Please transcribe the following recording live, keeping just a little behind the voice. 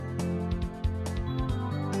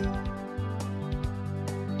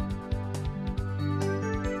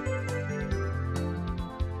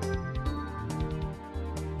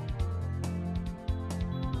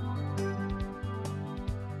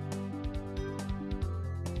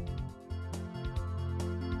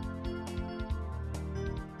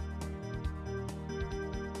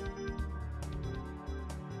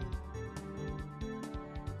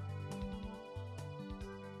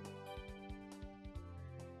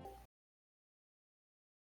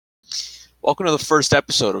Welcome to the first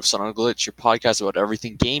episode of Son of a Glitch, your podcast about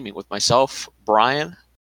everything gaming with myself, Brian,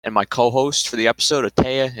 and my co-host for the episode,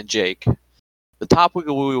 Ataya and Jake. The topic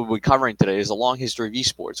we will be covering today is a long history of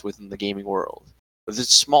esports within the gaming world. With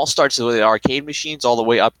its small starts with the arcade machines all the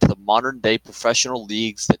way up to the modern-day professional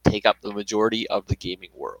leagues that take up the majority of the gaming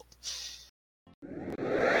world.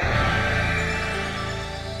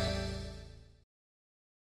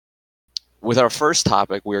 With our first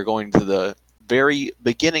topic, we are going to the very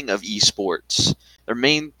beginning of esports. Their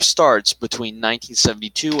main starts between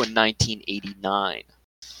 1972 and 1989.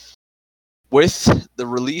 With the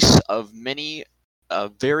release of many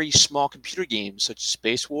very small computer games such as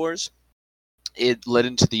Space Wars, it led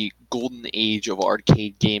into the golden age of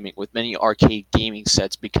arcade gaming, with many arcade gaming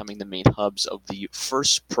sets becoming the main hubs of the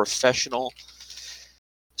first professional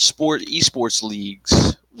esports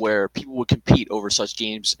leagues where people would compete over such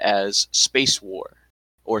games as Space War,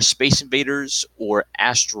 or Space Invaders, or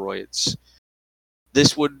Asteroids.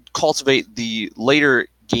 This would cultivate the later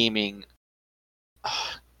gaming.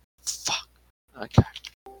 Okay.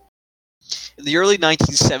 In the early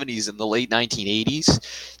 1970s and the late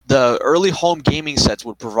 1980s, the early home gaming sets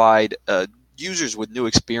would provide users with new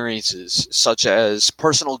experiences, such as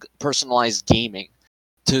personalized gaming,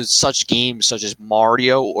 to such games such as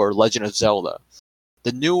Mario or Legend of Zelda.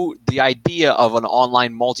 The idea of an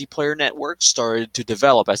online multiplayer network started to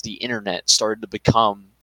develop as the internet started to become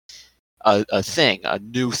a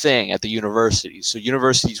new thing at the universities. So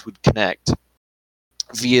universities would connect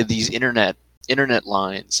via these internet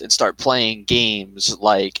lines and start playing games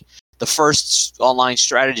like the first online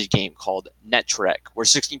strategy game called NetTrek, where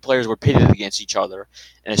 16 players were pitted against each other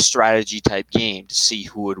in a strategy type game to see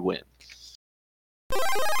who would win.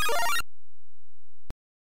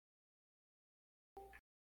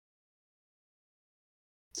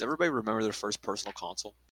 Does everybody remember their first personal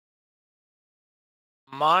console?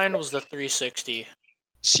 Mine was the 360.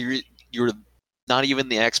 You were not even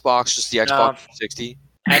the Xbox, just the Xbox 360?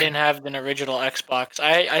 I didn't have an original Xbox.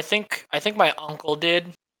 I think my uncle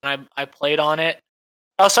did, and I played on it.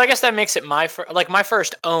 Oh, so I guess that makes it my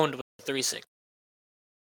first owned was the 360.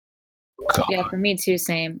 God. Yeah, for me too,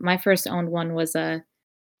 same. My first owned one was a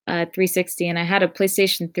 360, and I had a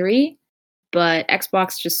PlayStation 3, but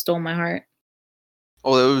Xbox just stole my heart.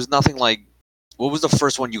 Oh, there was nothing like... What was the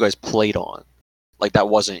first one you guys played on? Like, that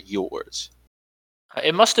wasn't yours?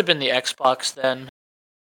 It must have been the Xbox then.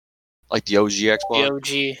 Like the OG Xbox?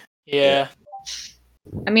 The OG, yeah.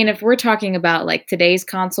 I mean, if we're talking about like today's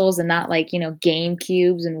consoles and not like,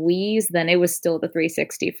 GameCubes and Wii's, then it was still the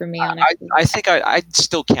 360 for me. I think I'd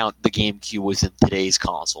still count the GameCube within today's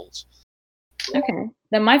consoles. Okay.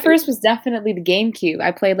 Then my first was definitely the GameCube.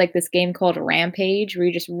 I played like this game called Rampage, where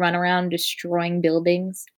you just run around destroying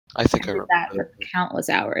buildings. I think I remember that for countless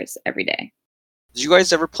hours every day. Did you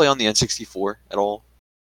guys ever play on the N64 at all?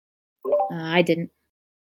 I didn't.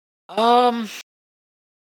 I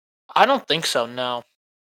don't think so. No.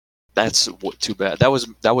 That's too bad. That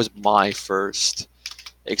was my first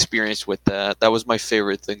experience with that. That was my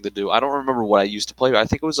favorite thing to do. I don't remember what I used to play. I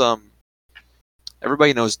think it was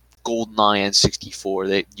everybody knows GoldenEye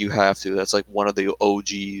N64. You have to. That's like one of the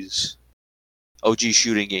OG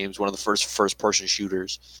shooting games. One of the first person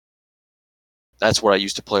shooters. That's what I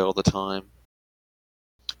used to play all the time.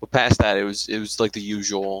 But past that, it was like the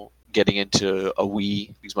usual getting into a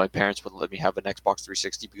Wii, because my parents wouldn't let me have an Xbox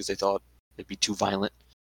 360 because they thought it'd be too violent.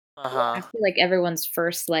 I feel like everyone's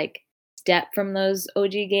first step from those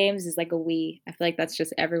OG games is like a Wii. I feel like that's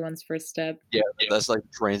just everyone's first step. Yeah, that's like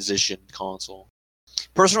transition console.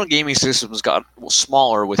 Personal gaming systems got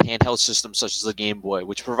smaller with handheld systems such as the Game Boy,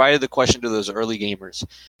 which provided the question to those early gamers: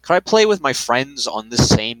 could I play with my friends on this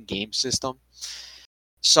same game system?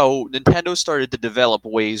 So Nintendo started to develop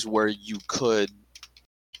ways where you could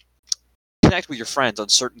connect with your friends on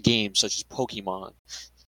certain games such as Pokemon,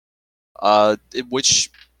 which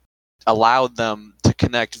allowed them to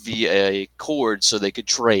connect via a cord so they could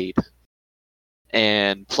trade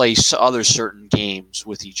and play other certain games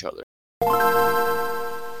with each other.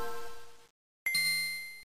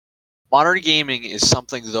 Modern gaming is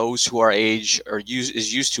something those who are age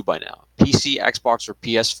is used to by now. PC, Xbox, or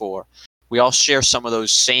PS4. We all share some of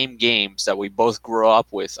those same games that we both grew up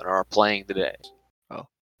with and are playing today. Oh.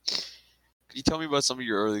 Can you tell me about some of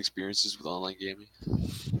your early experiences with online gaming?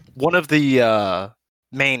 One of the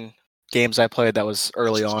main games I played that was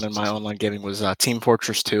early on in my online gaming was Team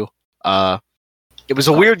Fortress 2. It was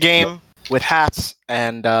a weird game with hats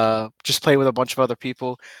and just play with a bunch of other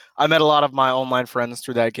people. I met a lot of my online friends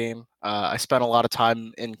through that game. I spent a lot of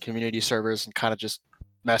time in community servers and kind of just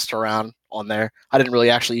messed around on there. I didn't really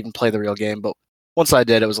actually even play the real game, but once I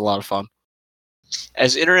did, it was a lot of fun.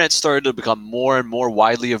 As internet started to become more and more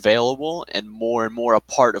widely available and more a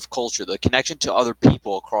part of culture, the connection to other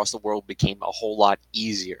people across the world became a whole lot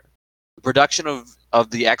easier. The production of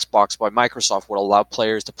the Xbox by Microsoft would allow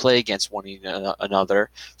players to play against one another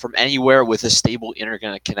from anywhere with a stable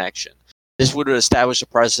internet connection. This would establish a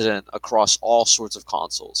precedent across all sorts of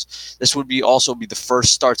consoles. This would also be the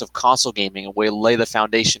first starts of console gaming and would lay the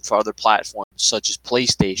foundation for other platforms such as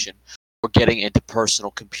PlayStation or getting into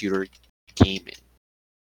personal computer gaming.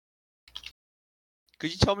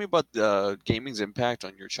 Could you tell me about gaming's impact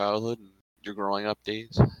on your childhood and your growing up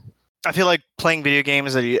days? I feel like playing video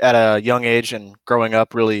games at a young age and growing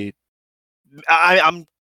up really. I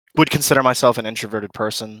would consider myself an introverted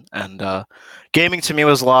person, and gaming to me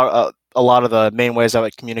was a lot of the main ways I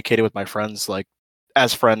communicated with my friends. Like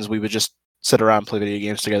as friends, we would just sit around, play video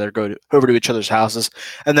games together, go over to each other's houses,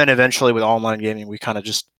 and then eventually with online gaming, we kind of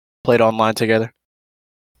just played online together.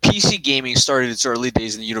 PC gaming started its early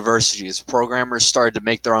days in the university as programmers started to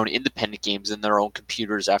make their own independent games in their own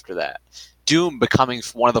computers after that. Doom becoming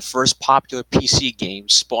one of the first popular PC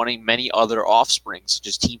games, spawning many other offsprings such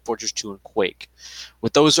as Team Fortress 2 and Quake.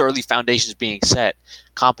 With those early foundations being set,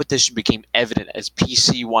 competition became evident as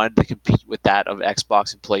PC wanted to compete with that of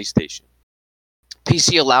Xbox and PlayStation.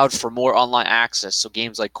 PC allowed for more online access, so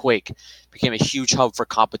games like Quake became a huge hub for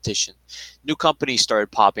competition. New companies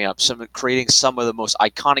started popping up, creating some of the most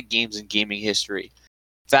iconic games in gaming history.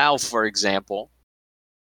 Valve, for example,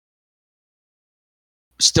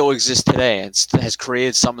 still exists today and has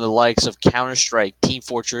created some of the likes of Counter-Strike, Team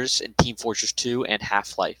Fortress, and Team Fortress 2, and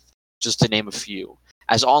Half-Life, just to name a few.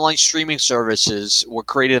 As online streaming services were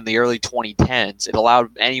created in the early 2010s, it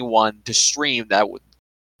allowed anyone to stream that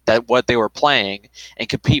what they were playing and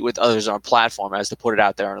compete with others on a platform as to put it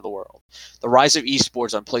out there into the world. The rise of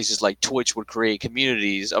esports on places like Twitch would create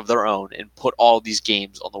communities of their own and put all these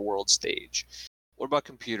games on the world stage. What about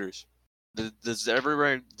computers? Does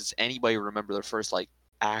anybody remember their first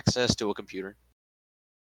access to a computer?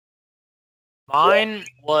 Mine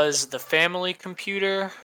was the family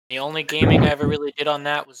computer. The only gaming I ever really did on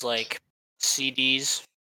that was CDs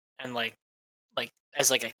and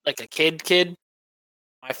as a kid.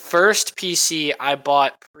 My first PC I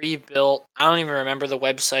bought pre-built. I don't even remember the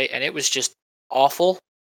website, and it was just awful.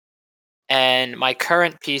 And my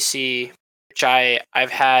current PC, which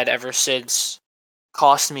I've had ever since,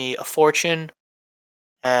 cost me a fortune.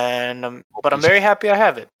 And but I'm very happy I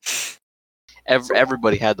have it.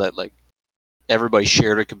 Everybody had that. Everybody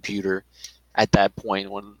shared a computer at that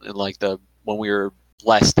point when we were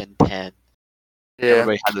less than 10. Yeah.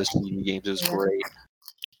 Everybody had those CD games. It was great.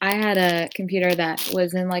 I had a computer that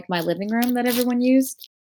was in my living room that everyone used,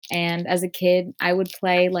 and as a kid, I would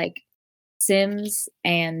play Sims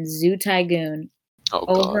and Zoo Tycoon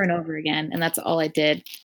over and over again, and that's all I did.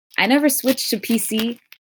 I never switched to PC.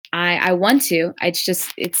 I want to.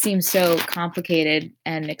 It seems so complicated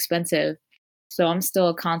and expensive, so I'm still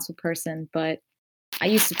a console person. But I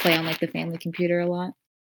used to play on the family computer a lot.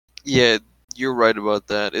 Yeah, you're right about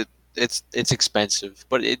that. It's expensive,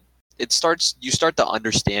 but you start to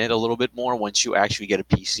understand it a little bit more once you actually get a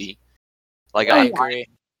PC. I agree.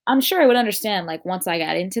 I'm sure I would understand once I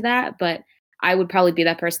got into that, but I would probably be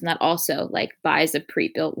that person that also buys a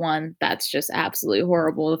pre-built one that's just absolutely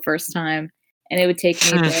horrible the first time, and it would take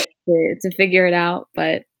me a bit to figure it out,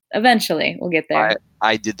 but eventually we'll get there.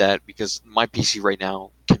 I did that because my PC right now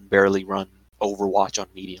can barely run Overwatch on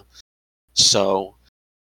medium, so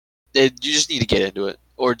you just need to get into it,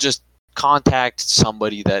 or just contact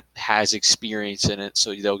somebody that has experience in it,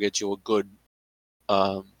 so they'll get you a good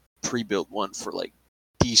pre-built one for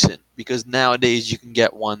decent. Because nowadays you can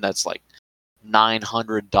get one that's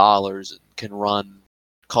 $900 and can run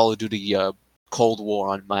Call of Duty Cold War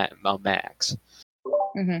on Max.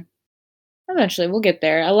 Mm-hmm. Eventually we'll get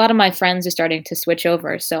there. A lot of my friends are starting to switch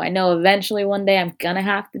over, so I know eventually one day I'm gonna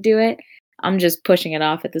have to do it. I'm just pushing it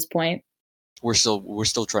off at this point. We're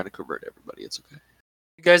still trying to convert everybody. It's okay.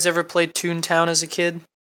 You guys ever played Toontown as a kid?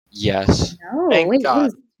 Yes. No, wait, what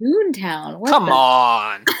is Toontown? Come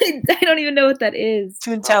on. I don't even know what that is.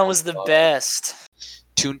 Toontown was the best.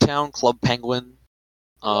 Toontown, Club Penguin.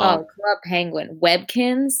 Club Penguin.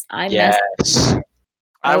 Webkins? Yes.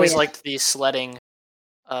 I always liked the sledding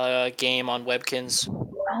game on Webkins.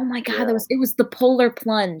 Oh my god, it was the Polar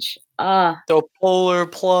Plunge. The Polar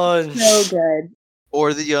Plunge. So good.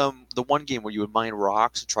 Or the one game where you would mine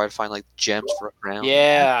rocks and try to find gems for a crown.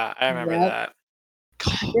 Yeah, I remember that.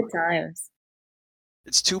 Good times.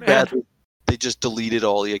 It's too bad they just deleted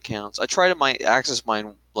all the accounts. I tried to access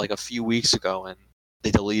mine a few weeks ago and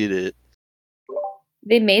they deleted it.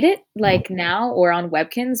 They made it like now or on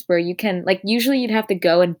Webkins where you can like usually you'd have to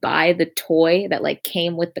go and buy the toy that like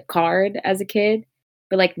came with the card as a kid.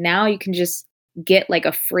 But like now you can just get like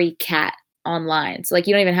a free cat online. So like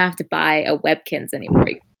you don't even have to buy a Webkins anymore.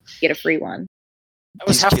 You can get a free one. That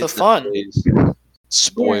was These half the kids fun. nowadays,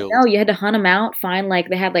 spoiled. No, you had to hunt them out, find like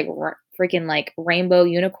they had like freaking like rainbow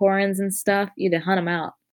unicorns and stuff. You had to hunt them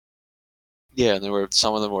out. Yeah, and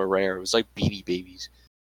some of them were rare. It was like Beanie Babies.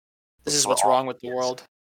 This is what's wrong with the world.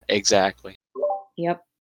 Exactly. Yep.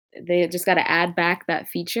 They just got to add back that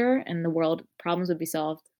feature and the world problems would be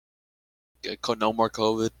solved. No more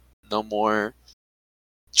COVID. No more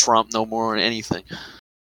Trump. No more anything.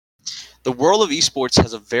 The world of esports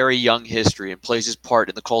has a very young history and plays its part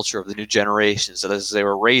in the culture of the new generations as they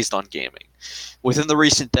were raised on gaming. Within the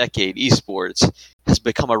recent decade, esports has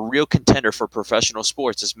become a real contender for professional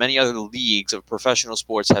sports, as many other leagues of professional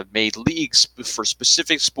sports have made leagues for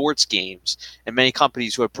specific sports games, and many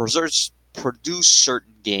companies who have produced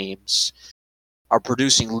certain games are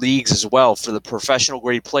producing leagues as well for the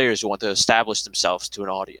professional-grade players who want to establish themselves to an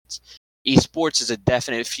audience. Esports is a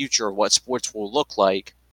definite future of what sports will look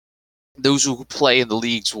like. Those who play in the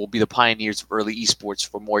leagues will be the pioneers of early esports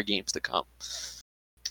for more games to come.